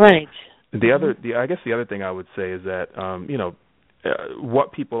for people. Right. I guess the other thing I would say is that,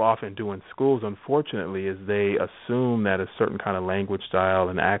 what people often do in schools, unfortunately, is they assume that a certain kind of language style,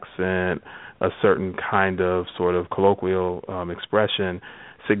 an accent, a certain kind of sort of colloquial expression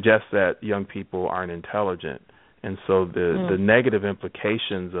suggests that young people aren't intelligent. And so the negative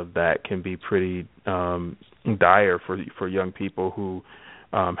implications of that can be pretty dire for young people who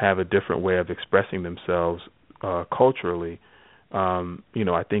have a different way of expressing themselves culturally.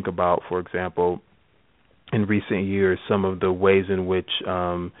 I think about, for example, in recent years, some of the ways in which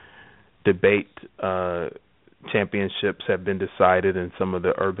debate championships have been decided, and some of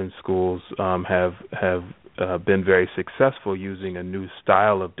the urban schools have been very successful using a new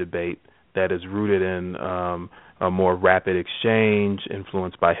style of debate that is rooted in a more rapid exchange,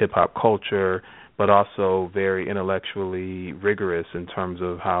 influenced by hip-hop culture, but also very intellectually rigorous in terms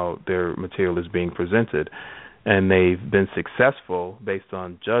of how their material is being presented. And they've been successful based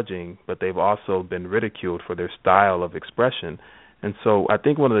on judging, but they've also been ridiculed for their style of expression. And so I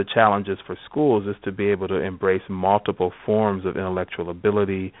think one of the challenges for schools is to be able to embrace multiple forms of intellectual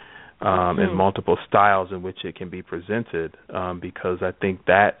ability and multiple styles in which it can be presented, because I think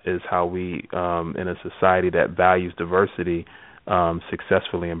that is how we, in a society that values diversity,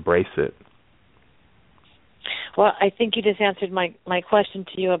 successfully embrace it. Well, I think you just answered my question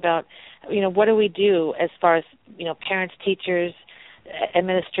to you about, what do we do as far as, parents, teachers,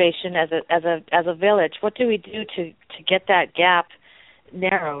 administration as a village? What do we do to get that gap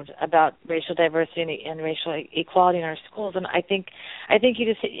narrowed about racial diversity and racial equality in our schools? And I think you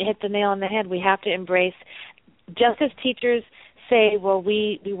just hit the nail on the head. We have to embrace, just as teachers say, well,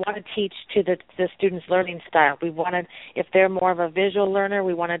 we want to teach to the students' learning style. We want to, if they're more of a visual learner,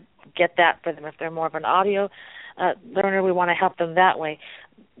 we want to get that for them. If they're more of an audio learner, we want to help them that way.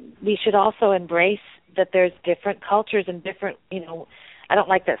 We should also embrace that there's different cultures and different, I don't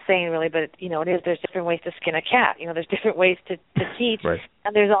like that saying really, but it is. There's different ways to skin a cat. There's different ways to teach, right.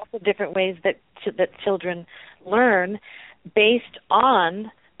 And there's also different ways that children learn based on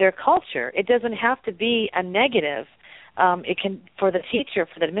their culture. It doesn't have to be a negative. It can, for the teacher,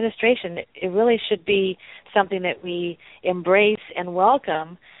 for the administration, it really should be something that we embrace and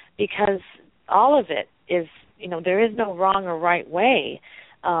welcome, because all of it is, there is no wrong or right way.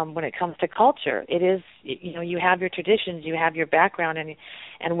 When it comes to culture, it is, you have your traditions, you have your background,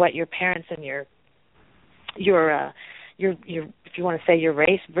 and what your parents and your if you want to say your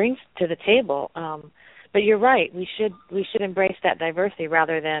race brings to the table. But you're right, we should embrace that diversity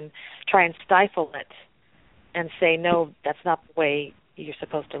rather than try and stifle it and say, no, that's not the way you're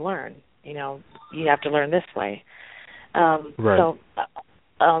supposed to learn. You have to learn this way. Right. So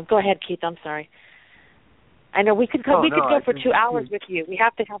go ahead, Keith. I'm sorry. I know we could go for 2 hours with you. We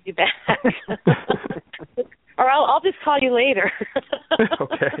have to have you back. Or I'll just call you later.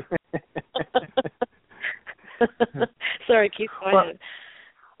 Okay. Sorry, Keith, go ahead.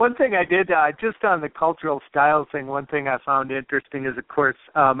 One thing I did, just on the cultural style thing, one thing I found interesting is, of course,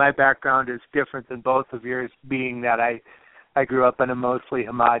 my background is different than both of yours, being that I grew up in a mostly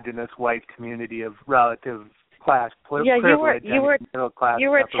homogenous white community of relative class privilege. You were middle class. You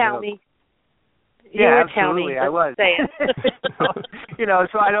were a townie. Yeah, absolutely, I was. Say it.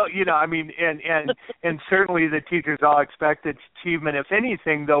 So I don't, and certainly the teachers all expected achievement. If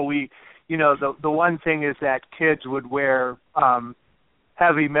anything, though, the one thing is that kids would wear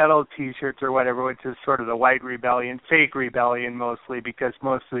heavy metal T-shirts or whatever, which is sort of the white rebellion, fake rebellion mostly, because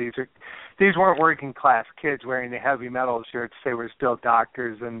most of these weren't working class kids wearing the heavy metal shirts. They were still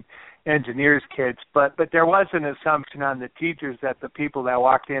doctors and engineers kids, but there was an assumption on the teachers that the people that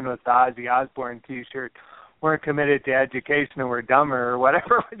walked in with the Ozzy Osbourne T-shirt weren't committed to education and were dumber or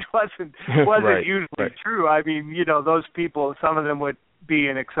whatever, which wasn't right, usually right. true. I mean, those people, some of them would be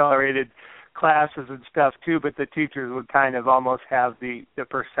in accelerated classes and stuff too, but the teachers would kind of almost have the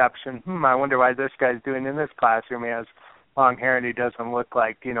perception, I wonder why this guy's doing in this classroom. He has long hair and he doesn't look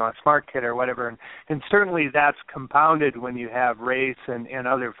like, a smart kid or whatever. And certainly that's compounded when you have race and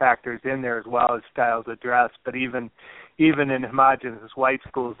other factors in there as well as styles of dress. But even in homogeneous white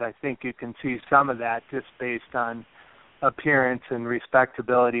schools, I think you can see some of that just based on appearance and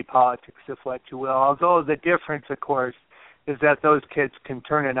respectability, politics, if what you will. Although the difference, of course, is that those kids can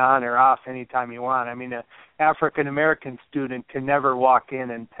turn it on or off anytime you want. I mean, an African-American student can never walk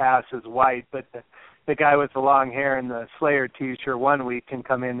in and pass as white, but the guy with the long hair and the Slayer T-shirt one week can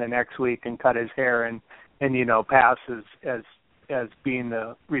come in the next week and cut his hair and pass as being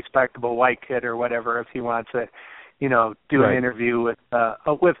the respectable white kid or whatever, if he wants to, do an interview with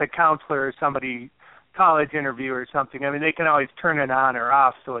a counselor or somebody, college interview or something. I mean, they can always turn it on or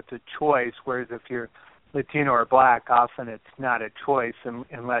off, so it's a choice, whereas if you're Latino or black, often it's not a choice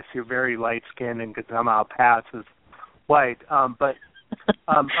unless you're very light-skinned and could somehow pass as white. But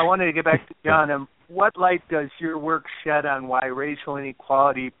I wanted to get back to John. What light does your work shed on why racial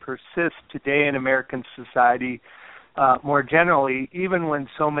inequality persists today in American society, more generally, even when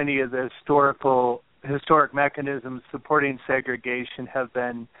so many of the historic mechanisms supporting segregation have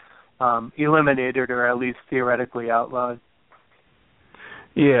been eliminated or at least theoretically outlawed?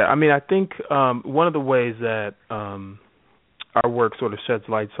 Yeah, I mean, I think one of the ways that our work sort of sheds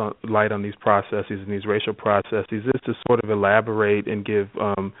light on these processes and these racial processes is to sort of elaborate and give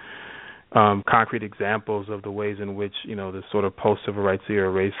concrete examples of the ways in which, the sort of post-civil rights era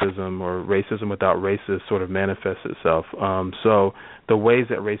racism or racism without racist sort of manifests itself. So the ways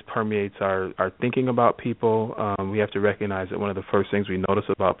that race permeates our thinking about people, we have to recognize that one of the first things we notice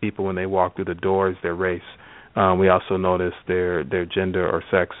about people when they walk through the door is their race. We also notice their gender or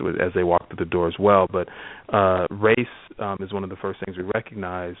sex as they walk through the door as well. But race is one of the first things we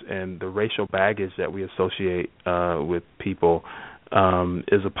recognize, and the racial baggage that we associate with people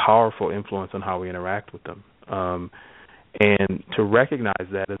is a powerful influence on how we interact with them. And to recognize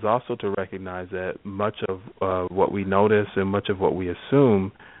that is also to recognize that much of what we notice and much of what we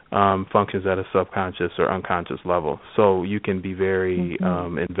assume functions at a subconscious or unconscious level. So you can be very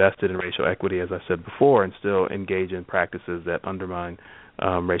invested in racial equity, as I said before, and still engage in practices that undermine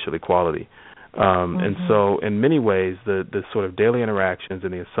racial equality. And so in many ways, the sort of daily interactions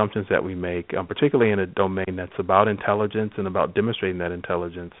and the assumptions that we make, particularly in a domain that's about intelligence and about demonstrating that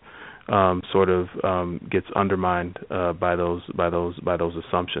intelligence, sort of gets undermined by those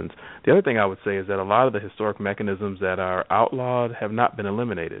assumptions. The other thing I would say is that a lot of the historic mechanisms that are outlawed have not been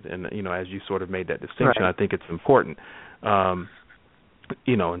eliminated. And, as you sort of made that distinction, I think it's important. In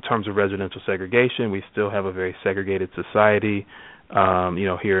terms of residential segregation, we still have a very segregated society.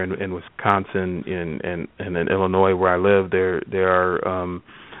 Here in Wisconsin and in Illinois, where I live, there are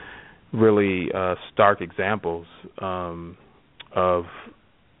really stark examples of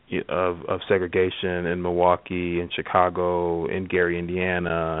segregation in Milwaukee, in Chicago, in Gary,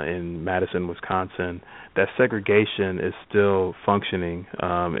 Indiana, in Madison, Wisconsin. That segregation is still functioning,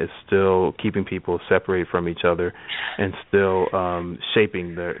 is still keeping people separated from each other, and still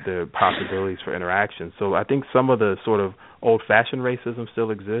shaping the possibilities for interaction. So I think some of the sort of old-fashioned racism still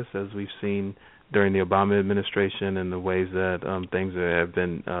exists, as we've seen during the Obama administration and the ways that things have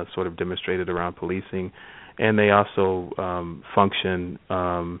been sort of demonstrated around policing. And they also function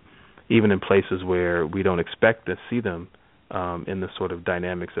even in places where we don't expect to see them in the sort of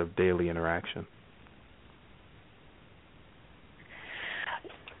dynamics of daily interaction.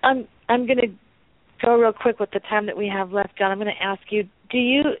 I'm going to go real quick with the time that we have left, John. I'm going to ask you: Do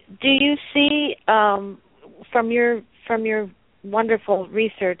you see from your wonderful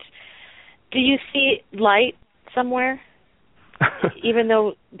research, do you see light somewhere? Even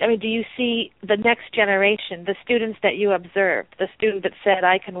though, do you see the next generation, the students that you observed, the student that said,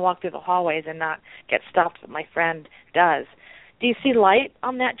 I can walk through the hallways and not get stopped, but my friend does? Do you see light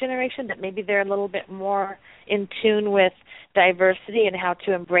on that generation, that maybe they're a little bit more in tune with diversity and how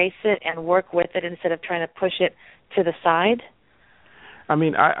to embrace it and work with it instead of trying to push it to the side?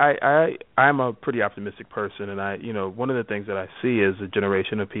 I'm a pretty optimistic person, and one of the things that I see is a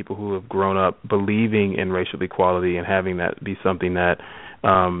generation of people who have grown up believing in racial equality and having that be something that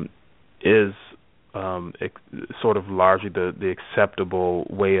is sort of largely the acceptable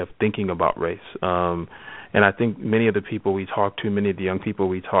way of thinking about race. And I think many of the people we talk to, many of the young people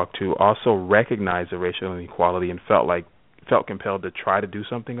we talk to, also recognize the racial inequality and felt compelled to try to do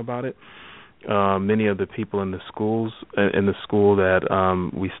something about it. Many of the people in the school that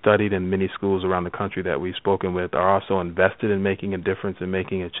we studied, and many schools around the country that we've spoken with, are also invested in making a difference and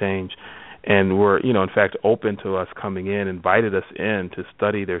making a change, and were, in fact, open to us coming in, invited us in to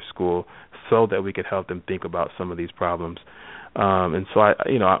study their school so that we could help them think about some of these problems. And so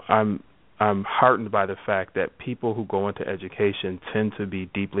I'm heartened by the fact that people who go into education tend to be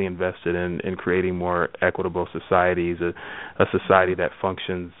deeply invested in creating more equitable societies, a society that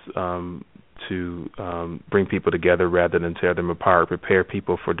functions to bring people together rather than tear them apart, prepare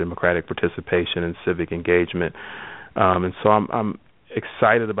people for democratic participation and civic engagement. And so I'm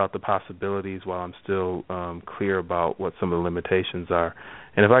excited about the possibilities while I'm still clear about what some of the limitations are.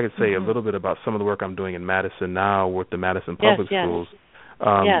 And if I could say a little bit about some of the work I'm doing in Madison now with the Madison Public Schools.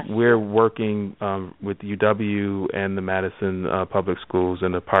 We're working with UW and the Madison Public Schools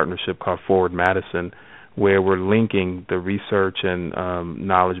in a partnership called Forward Madison, where we're linking the research and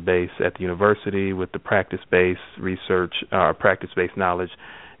knowledge base at the university with the practice-based research, practice-based knowledge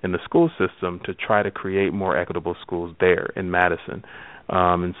in the school system to try to create more equitable schools there in Madison.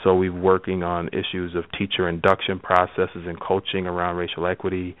 And so we're working on issues of teacher induction processes and coaching around racial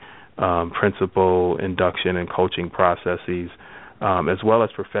equity, principal induction and coaching processes, as well as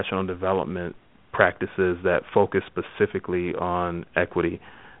professional development practices that focus specifically on equity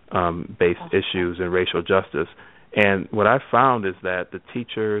based issues and racial justice. And what I've found is that the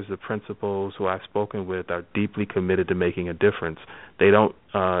teachers, the principals who I've spoken with are deeply committed to making a difference. They don't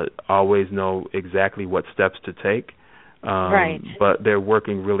always know exactly what steps to take, right. but they're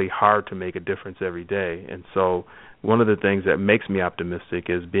working really hard to make a difference every day. And so one of the things that makes me optimistic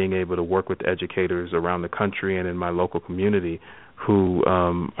is being able to work with educators around the country and in my local community who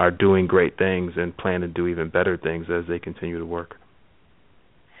are doing great things and plan to do even better things as they continue to work.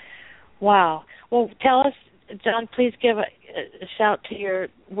 Wow. Well, tell us, John, please give a shout to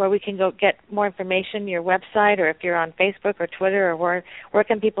where we can go get more information, your website, or if you're on Facebook or Twitter, or where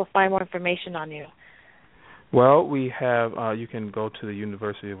can people find more information on you? Well, we have, you can go to the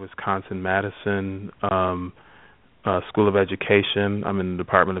University of Wisconsin-Madison School of Education. I'm in the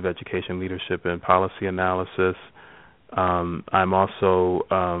Department of Education Leadership and Policy Analysis. I'm also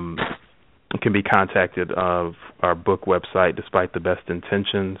can be contacted of our book website, Despite the Best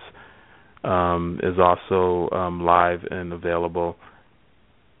Intentions, is also live and available.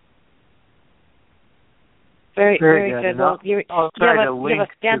 Very good. Well, I'll try to link.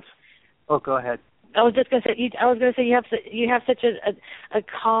 Go ahead. I was just going to say you have such a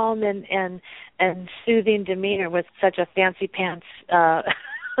calm and soothing demeanor with such a fancy pants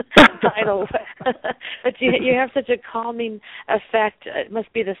title, but you have such a calming effect. It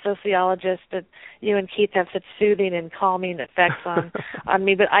must be the sociologist that you and Keith have such soothing and calming effects on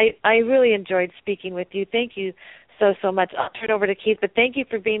me. But I really enjoyed speaking with you. Thank you so much. I'll turn it over to Keith, but thank you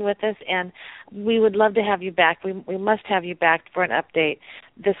for being with us, and we would love to have you back. We must have you back for an update.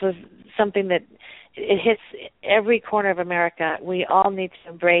 This was something that it hits every corner of America. We all need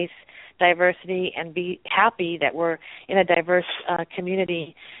to embrace diversity and be happy that we're in a diverse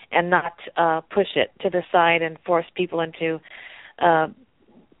community and not push it to the side and force people into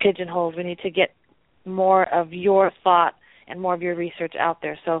pigeonholes. We need to get more of your thought and more of your research out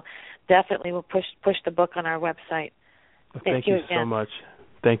there. So definitely we'll push the book on our website. Well, thank you so much.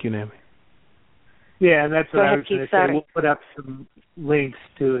 Thank you, Naomi. Yeah, and that's what I was going to say. We'll put up some links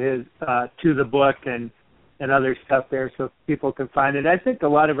to his to the book and other stuff there so people can find it. I think a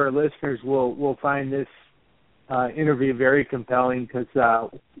lot of our listeners will find this interview very compelling because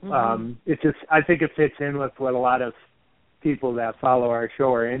I think it fits in with what a lot of people that follow our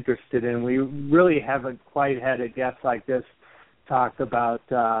show are interested in. We really haven't quite had a guest like this talk about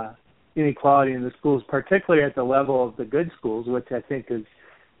inequality in the schools, particularly at the level of the good schools, which I think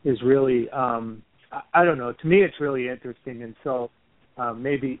is really I don't know. To me, it's really interesting, and so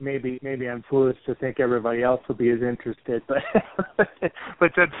maybe I'm foolish to think everybody else will be as interested,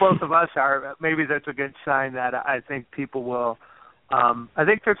 but since both of us are, maybe that's a good sign that I think people will. I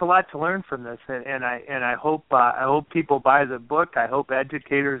think there's a lot to learn from this, and I hope people buy the book. I hope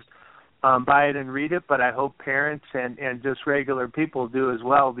educators buy it and read it, but I hope parents and just regular people do as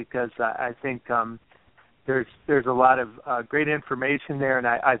well, because I think there's a lot of great information there, and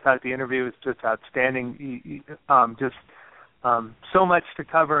I thought the interview was just outstanding. So much to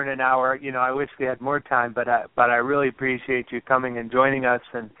cover in an hour. You know, I wish we had more time, but I really appreciate you coming and joining us,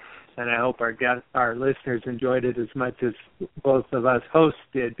 and I hope our listeners enjoyed it as much as both of us hosts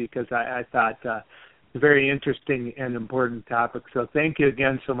did, because I thought it's a very interesting and important topic. So thank you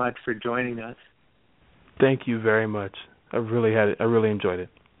again so much for joining us. Thank you very much. I really enjoyed it.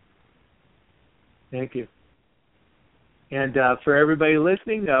 Thank you. And for everybody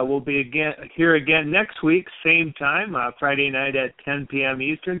listening, we'll be here again next week, same time, Friday night at 10 p.m.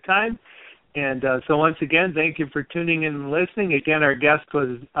 Eastern Time. And so once again, thank you for tuning in and listening. Again, our guest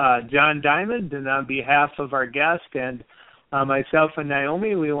was John Diamond, and on behalf of our guest and myself and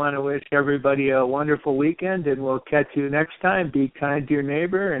Naomi, we want to wish everybody a wonderful weekend, and we'll catch you next time. Be kind to your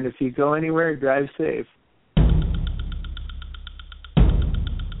neighbor, and if you go anywhere, drive safe.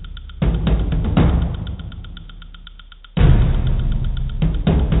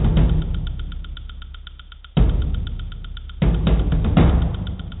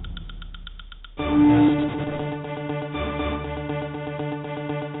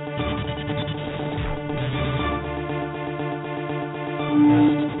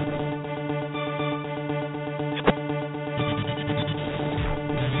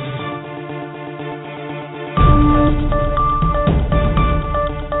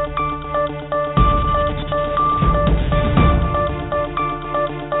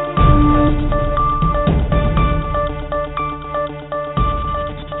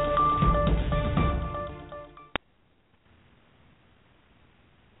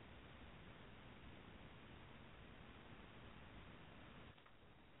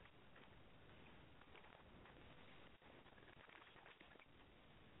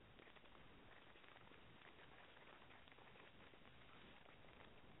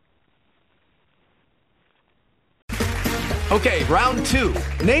 Okay, round two.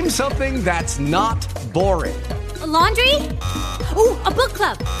 Name something that's not boring. A laundry? Ooh, a book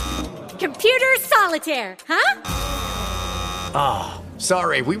club. Computer solitaire, huh? Ah, oh,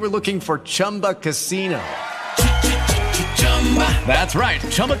 sorry, we were looking for Chumba Casino. That's right,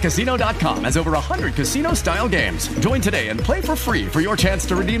 ChumbaCasino.com has over 100 casino-style games. Join today and play for free for your chance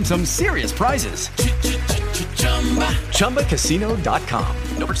to redeem some serious prizes. ChumbaCasino.com.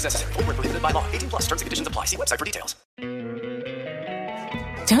 No purchase necessary. Void where prohibited by law. 18 plus. Terms and conditions apply. See website for details.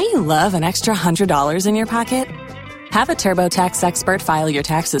 Don't you love an extra $100 in your pocket? Have a TurboTax expert file your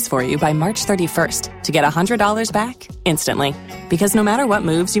taxes for you by March 31st to get $100 back instantly. Because no matter what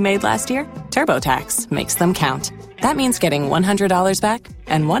moves you made last year, TurboTax makes them count. That means getting $100 back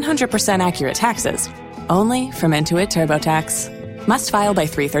and 100% accurate taxes, only from Intuit TurboTax. Must file by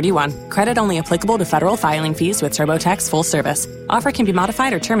 3/31. Credit only applicable to federal filing fees with TurboTax full service. Offer can be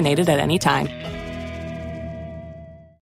modified or terminated at any time.